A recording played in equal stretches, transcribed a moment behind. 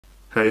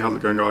Hey, how's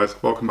it going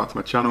guys? Welcome back to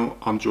my channel.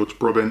 I'm George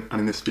Brobin, and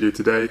in this video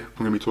today, I'm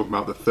going to be talking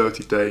about the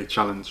 30-day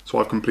challenge. So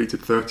I've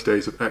completed 30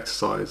 days of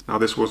exercise. Now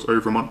this was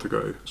over a month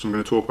ago, so I'm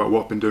going to talk about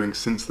what I've been doing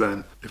since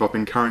then. If I've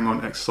been carrying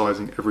on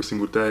exercising every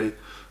single day,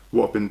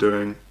 what I've been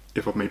doing,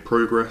 if I've made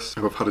progress,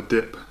 if I've had a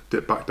dip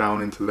back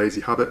down into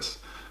lazy habits,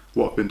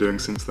 what I've been doing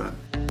since then.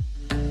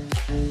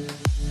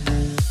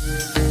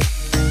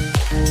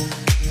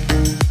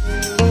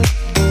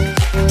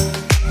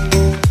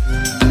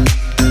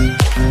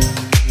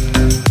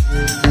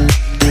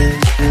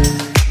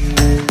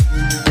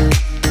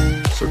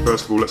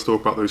 First of all, let's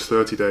talk about those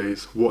 30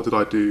 days. What did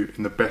I do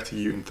in the Better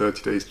You in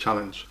 30 Days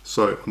challenge?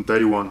 So on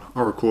day one,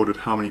 I recorded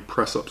how many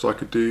press-ups I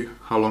could do,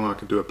 how long I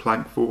could do a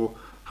plank for,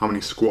 how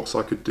many squats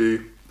I could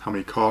do, how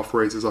many calf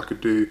raises I could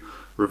do,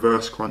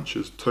 reverse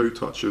crunches, toe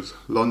touches,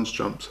 lunge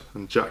jumps,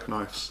 and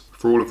jackknives.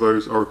 For all of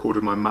those, I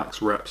recorded my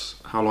max reps,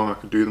 how long I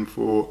could do them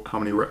for, how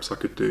many reps I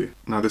could do.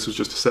 Now this was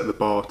just to set the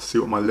bar to see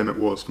what my limit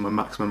was for my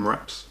maximum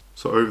reps.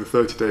 So over the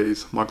 30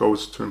 days, my goal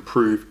was to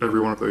improve every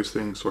one of those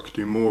things so I could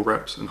do more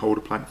reps and hold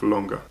a plank for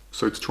longer.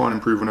 So to try and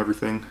improve on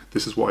everything,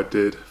 this is what I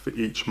did for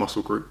each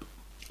muscle group.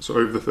 So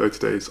over the 30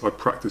 days, I'd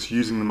practice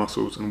using the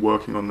muscles and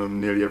working on them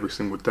nearly every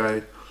single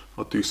day.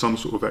 I'd do some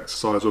sort of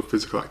exercise or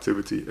physical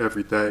activity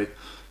every day.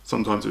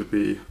 Sometimes it would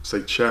be,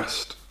 say,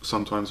 chest,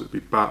 sometimes it would be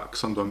back,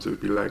 sometimes it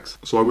would be legs.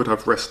 So I would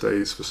have rest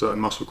days for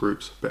certain muscle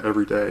groups, but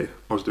every day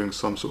I was doing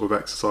some sort of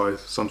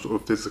exercise, some sort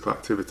of physical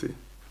activity.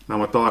 Now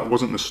my diet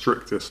wasn't the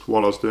strictest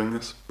while I was doing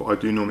this, but I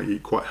do normally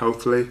eat quite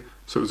healthily,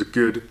 so it was a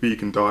good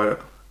vegan diet.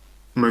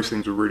 Most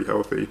things were really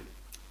healthy,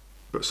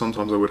 but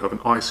sometimes I would have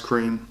an ice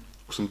cream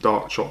or some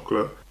dark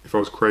chocolate if I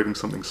was craving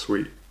something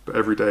sweet. But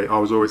every day I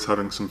was always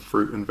having some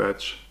fruit and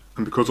veg.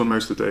 And because on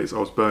most of the days I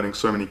was burning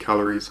so many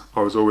calories,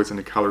 I was always in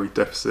a calorie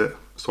deficit,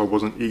 so I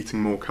wasn't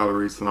eating more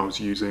calories than I was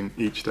using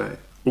each day.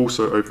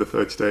 Also over the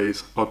 30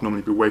 days, I'd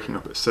normally be waking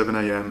up at 7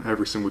 AM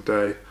every single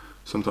day,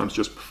 sometimes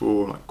just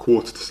before, like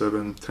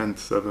 7:15, 10 to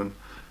 7,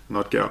 and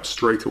I'd get up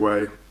straight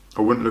away.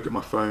 I wouldn't look at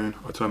my phone.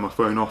 I turn my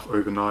phone off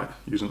overnight,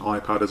 use an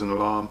iPad as an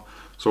alarm.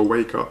 So I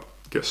wake up,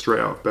 get straight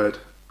out of bed,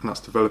 and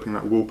that's developing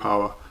that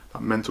willpower,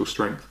 that mental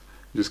strength.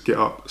 You just get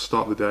up,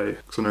 start the day,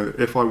 because I know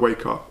that if I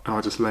wake up and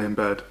I just lay in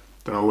bed,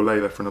 then I will lay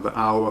there for another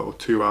hour or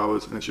 2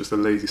 hours, and it's just a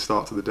lazy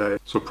start to the day.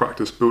 So I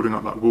practice building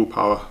up that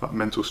willpower, that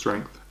mental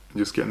strength, and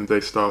just getting the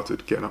day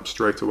started, getting up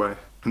straight away.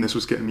 And this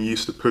was getting me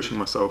used to pushing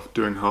myself,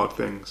 doing hard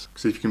things.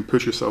 Because if you can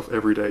push yourself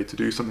every day to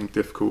do something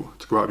difficult,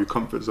 to go out of your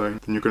comfort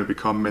zone, then you're going to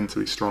become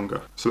mentally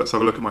stronger. So let's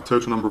have a look at my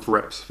total number of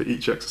reps for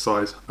each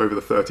exercise over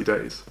the 30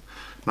 days.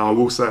 Now I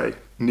will say,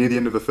 near the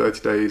end of the 30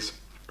 days,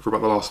 for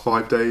about the last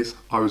 5 days,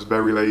 I was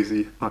very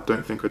lazy. I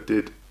don't think I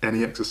did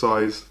any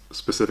exercise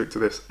specific to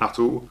this at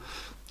all.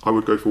 I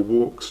would go for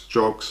walks,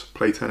 jogs,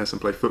 play tennis and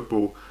play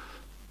football,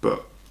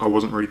 but I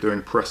wasn't really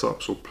doing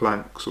press-ups or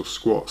planks or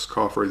squats,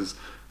 calf raises.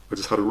 I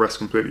just had to rest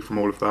completely from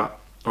all of that.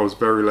 I was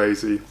very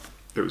lazy.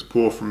 It was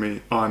poor from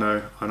me. I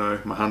know,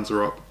 my hands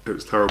are up. It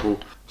was terrible.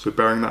 So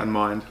bearing that in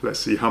mind, let's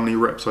see how many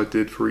reps I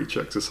did for each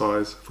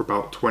exercise for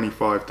about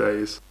 25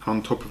 days. And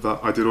on top of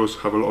that, I did also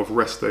have a lot of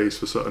rest days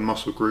for certain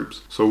muscle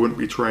groups. So I wouldn't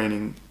be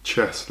training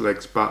chest,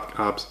 legs, back,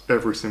 abs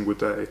every single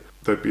day.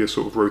 There'd be a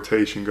sort of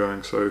rotation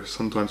going. So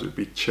sometimes it would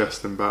be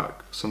chest and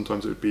back.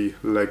 Sometimes it would be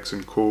legs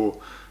and core.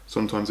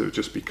 Sometimes it would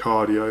just be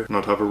cardio. And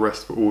I'd have a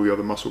rest for all the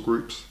other muscle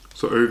groups.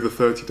 So over the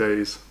 30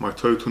 days, my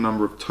total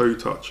number of toe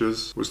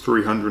touches was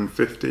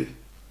 350.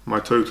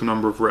 My total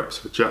number of reps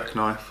for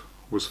jackknife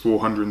was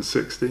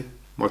 460.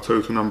 My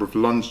total number of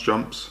lunge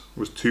jumps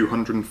was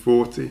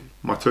 240.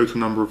 My total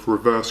number of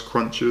reverse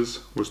crunches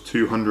was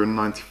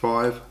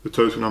 295. The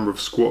total number of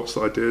squats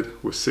that I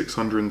did was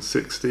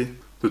 660.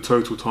 The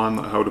total time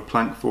that I held a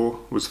plank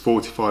for was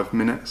 45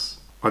 minutes.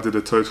 I did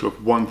a total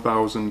of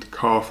 1,000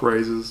 calf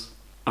raises,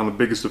 and the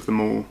biggest of them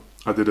all,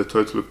 I did a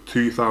total of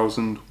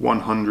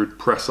 2,100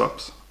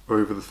 press-ups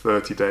over the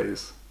 30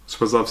 days.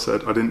 So as I've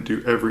said, I didn't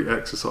do every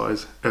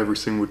exercise every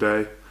single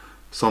day.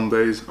 Some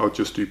days I'll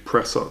just do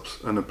press-ups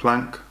and a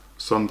plank.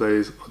 Some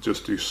days I'll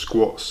just do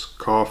squats,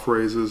 calf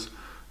raises.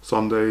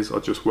 Some days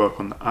I'll just work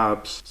on the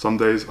abs. Some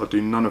days I'll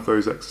do none of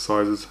those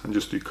exercises and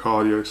just do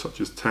cardio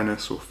such as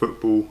tennis or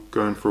football,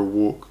 going for a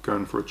walk,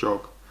 going for a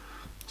jog.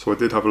 So I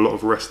did have a lot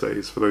of rest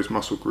days for those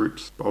muscle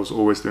groups, but I was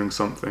always doing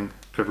something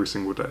every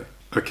single day.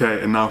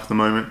 Okay, and now for the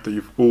moment that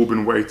you've all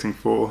been waiting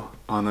for.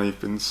 I know you've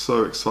been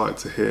so excited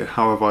to hear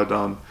how have I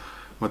done.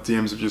 My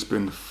DMs have just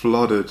been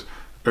flooded.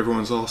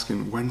 Everyone's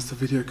asking, when's the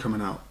video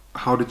coming out?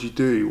 How did you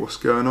do? What's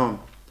going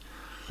on?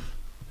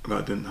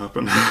 That didn't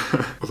happen.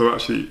 Although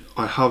actually,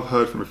 I have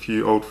heard from a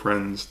few old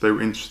friends, they were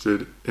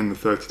interested in the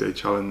 30-day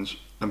challenge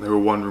and they were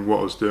wondering what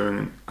I was doing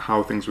and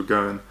how things were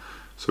going.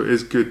 So it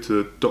is good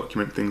to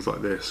document things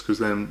like this, because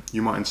then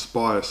you might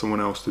inspire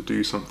someone else to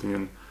do something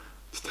and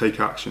to take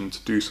action,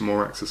 to do some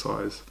more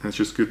exercise. And it's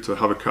just good to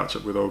have a catch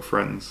up with old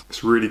friends.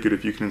 It's really good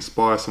if you can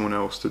inspire someone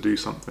else to do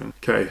something.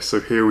 Okay, so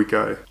here we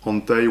go.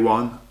 On day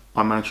 1,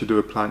 I managed to do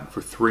a plank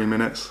for 3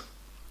 minutes.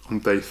 On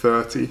day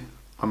 30,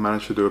 I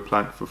managed to do a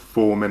plank for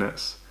 4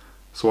 minutes.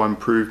 So I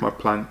improved my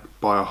plank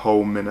by a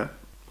whole minute.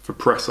 For For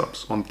press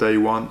ups, on day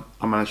 1,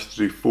 I managed to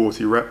do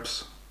 40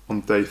 reps.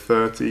 On day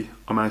 30,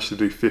 I managed to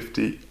do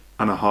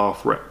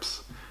 50.5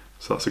 reps.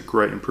 So that's a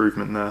great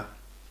improvement there.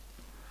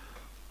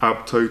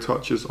 Ab toe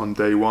touches on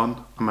day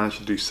 1, I managed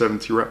to do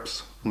 70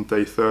 reps. On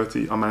day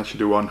 30, I managed to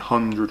do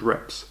 100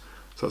 reps.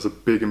 So that's a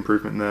big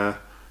improvement there.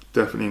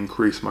 Definitely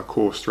increased my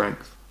core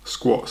strength.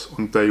 Squats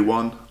on day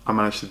 1, I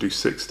managed to do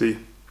 60.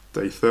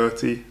 Day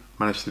 30,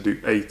 I managed to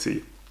do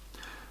 80.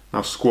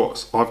 Now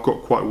squats, I've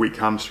got quite weak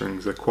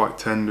hamstrings, they're quite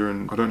tender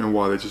and I don't know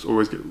why, they just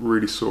always get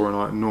really sore and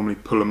I normally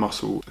pull a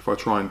muscle if I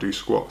try and do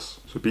squats.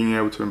 So being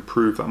able to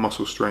improve that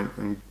muscle strength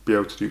and be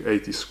able to do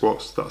 80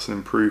 squats, that's an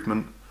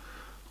improvement.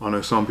 I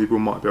know some people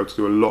might be able to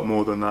do a lot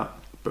more than that,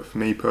 but for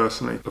me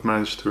personally, I've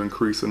managed to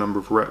increase the number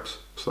of reps,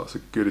 so that's a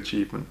good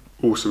achievement.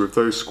 Also with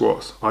those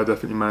squats, I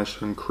definitely managed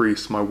to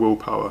increase my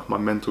willpower, my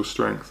mental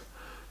strength,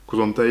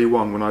 because on day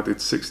 1 when I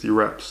did 60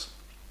 reps,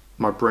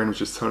 my brain was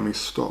just telling me,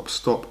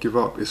 stop, give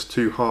up, it's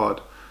too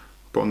hard.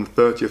 But on the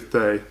 30th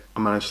day, I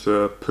managed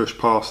to push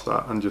past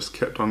that and just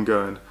kept on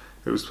going.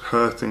 It was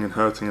hurting and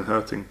hurting and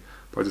hurting,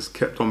 but I just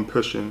kept on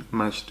pushing and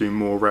managed to do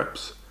more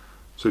reps.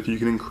 So if you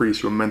can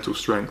increase your mental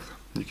strength,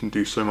 you can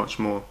do so much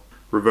more.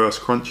 Reverse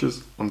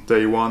crunches, on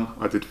day 1,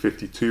 I did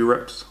 52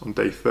 reps. On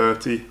day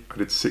 30, I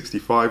did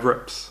 65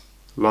 reps.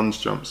 Lunge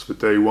jumps for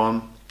day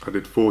 1, I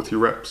did 40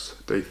 reps.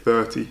 Day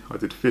 30, I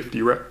did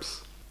 50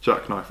 reps.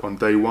 Jackknife on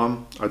day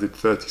 1, I did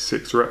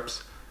 36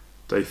 reps.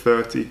 Day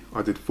 30,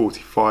 I did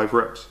 45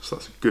 reps, so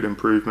that's a good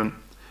improvement.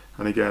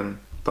 And again,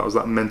 that was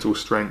that mental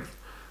strength.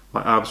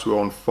 My abs were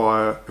on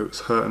fire, it was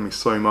hurting me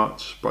so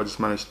much, but I just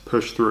managed to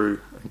push through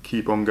and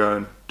keep on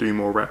going, do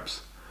more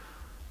reps.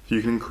 If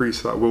you can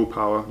increase that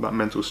willpower, that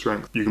mental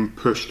strength, you can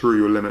push through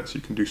your limits,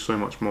 you can do so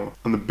much more.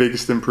 And the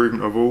biggest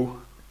improvement of all,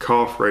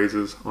 calf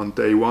raises. On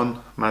day 1,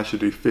 I managed to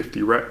do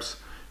 50 reps.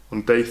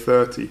 On day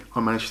 30,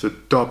 I managed to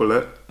double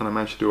it and I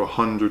managed to do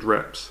 100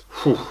 reps.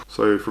 Whew.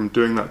 So from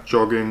doing that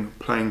jogging,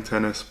 playing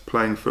tennis,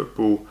 playing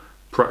football,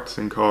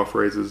 practicing calf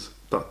raises,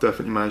 that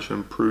definitely managed to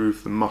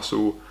improve the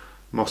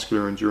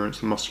muscular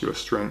endurance and muscular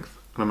strength.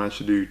 And I managed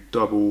to do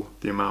double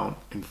the amount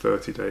in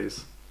 30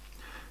 days.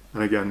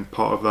 And again,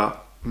 part of that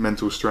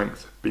mental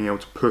strength, being able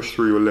to push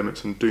through your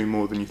limits and do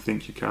more than you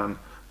think you can,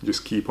 and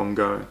just keep on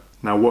going.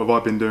 Now, what have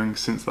I been doing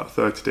since that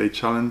 30-day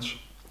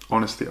challenge?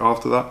 Honestly,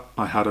 after that,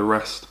 I had a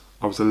rest.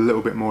 I was a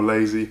little bit more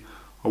lazy.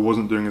 I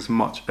wasn't doing as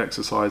much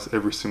exercise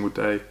every single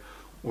day,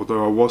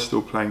 although I was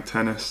still playing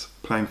tennis,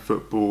 playing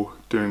football,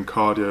 doing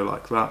cardio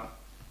like that,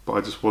 but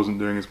I just wasn't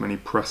doing as many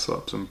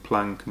press-ups and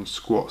plank and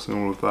squats and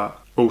all of that.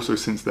 Also,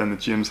 since then, the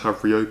gyms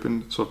have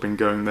reopened, so I've been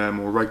going there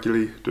more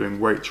regularly, doing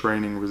weight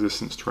training,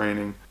 resistance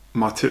training.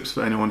 My tips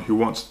for anyone who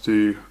wants to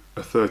do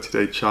a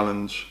 30-day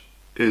challenge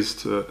is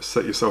to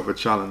set yourself a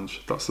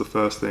challenge. That's the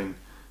first thing.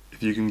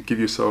 If you can give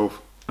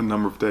yourself a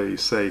number of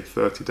days, say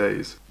 30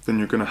 days, then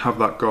you're going to have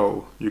that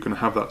goal, you're going to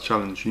have that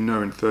challenge. You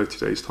know in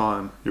 30 days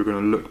time, you're going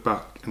to look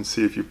back and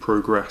see if you've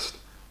progressed,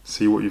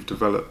 see what you've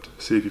developed,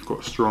 see if you've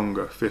got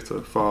stronger,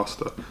 fitter,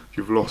 faster, if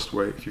you've lost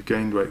weight, if you've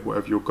gained weight,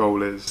 whatever your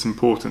goal is. It's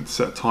important to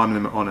set a time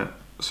limit on it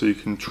so you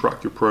can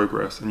track your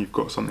progress and you've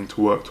got something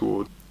to work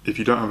towards. If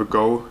you don't have a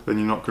goal, then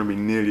you're not going to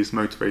be nearly as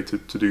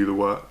motivated to do the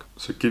work.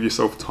 So give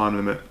yourself a time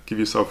limit, give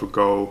yourself a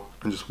goal,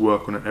 and just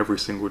work on it every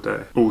single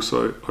day.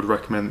 Also, I'd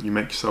recommend that you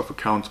make yourself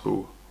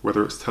accountable,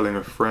 whether it's telling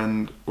a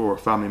friend or a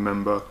family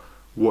member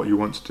what you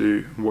want to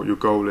do and what your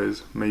goal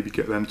is, maybe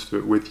get them to do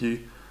it with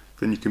you,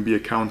 then you can be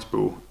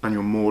accountable and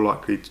you're more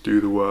likely to do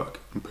the work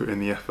and put in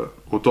the effort.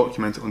 Or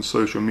document it on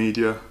social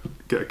media,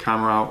 get a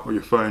camera out or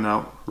your phone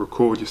out,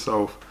 record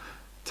yourself,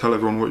 tell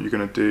everyone what you're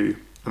going to do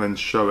and then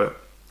show it.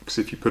 Because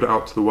if you put it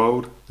out to the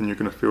world, then you're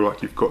going to feel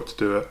like you've got to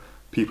do it,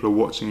 people are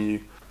watching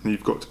you and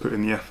you've got to put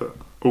in the effort.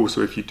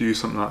 Also, if you do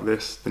something like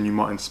this, then you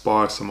might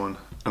inspire someone,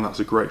 and that's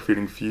a great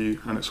feeling for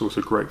you, and it's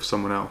also great for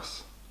someone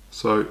else.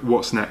 So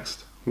what's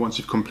next? Once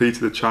you've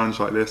completed a challenge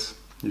like this,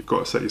 you've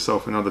got to set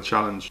yourself another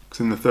challenge. Because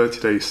in the 30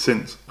 days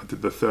since I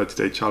did the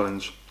 30-day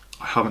challenge,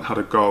 I haven't had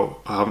a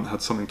goal, I haven't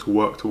had something to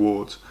work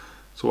towards,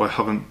 so I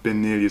haven't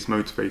been nearly as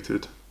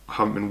motivated, I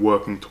haven't been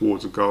working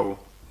towards a goal.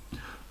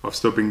 I've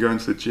still been going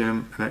to the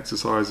gym and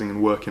exercising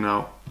and working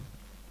out,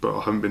 but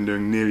I haven't been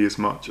doing nearly as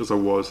much as I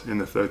was in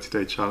the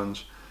 30-day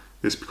challenge.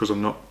 It's because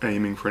I'm not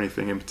aiming for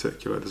anything in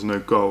particular, there's no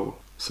goal.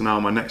 So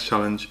now my next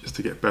challenge is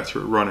to get better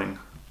at running.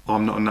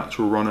 I'm not a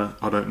natural runner,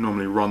 I don't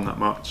normally run that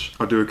much.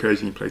 I do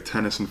occasionally play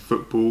tennis and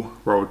football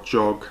where I'll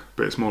jog,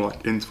 but it's more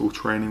like interval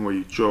training where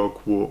you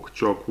jog, walk.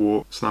 So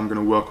now I'm going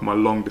to work on my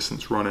long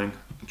distance running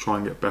and try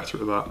and get better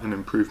at that and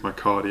improve my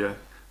cardio.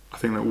 I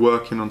think that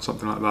working on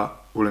something like that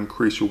will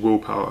increase your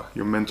willpower,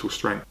 your mental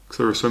strength. Because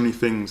there are so many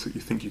things that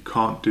you think you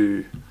can't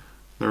do.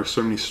 There are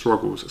so many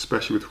struggles,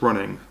 especially with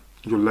running.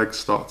 Your legs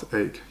start to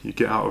ache, you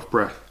get out of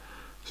breath.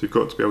 So you've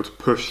got to be able to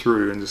push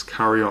through and just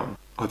carry on.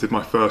 I did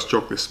my first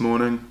jog this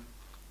morning.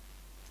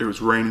 It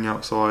was raining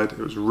outside, it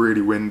was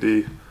really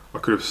windy. I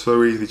could have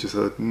so easily just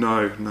said,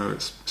 no,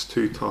 it's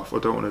too tough, I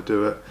don't want to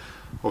do it.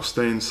 I'll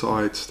stay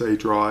inside, stay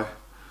dry.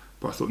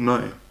 But I thought,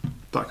 no,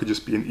 that could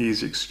just be an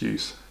easy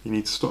excuse. You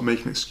need to stop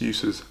making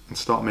excuses and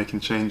start making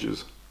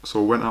changes.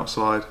 So I went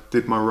outside,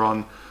 did my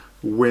run.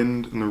 The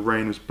wind and the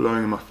rain was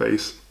blowing in my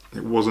face.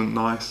 It wasn't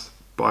nice,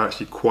 but I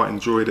actually quite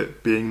enjoyed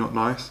it being not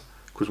nice,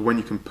 because when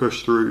you can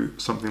push through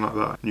something like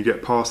that and you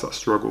get past that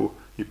struggle,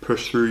 you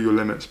push through your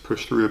limits,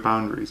 push through your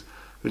boundaries,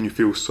 then you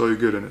feel so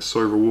good and it's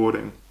so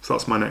rewarding. So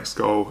that's my next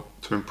goal,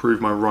 to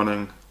improve my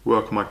running,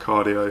 work on my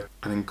cardio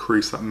and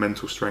increase that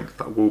mental strength,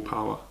 that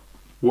willpower.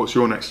 What's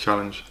your next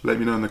challenge? Let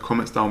me know in the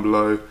comments down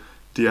below,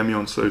 DM me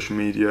on social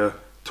media,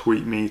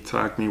 tweet me,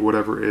 tag me,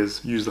 whatever it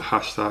is. Use the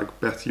hashtag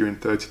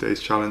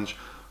 #BetterYouIn30days challenge.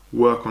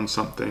 Work on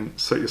something,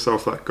 set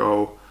yourself that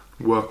goal,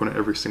 work on it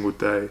every single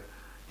day.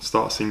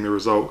 Start seeing the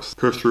results.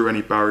 Push through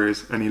any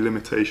barriers, any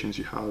limitations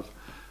you have,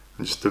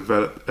 and just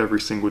develop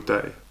every single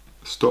day.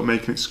 Stop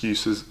making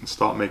excuses and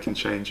start making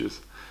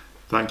changes.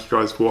 Thank you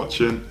guys for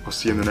watching. I'll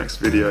see you in the next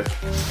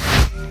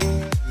video.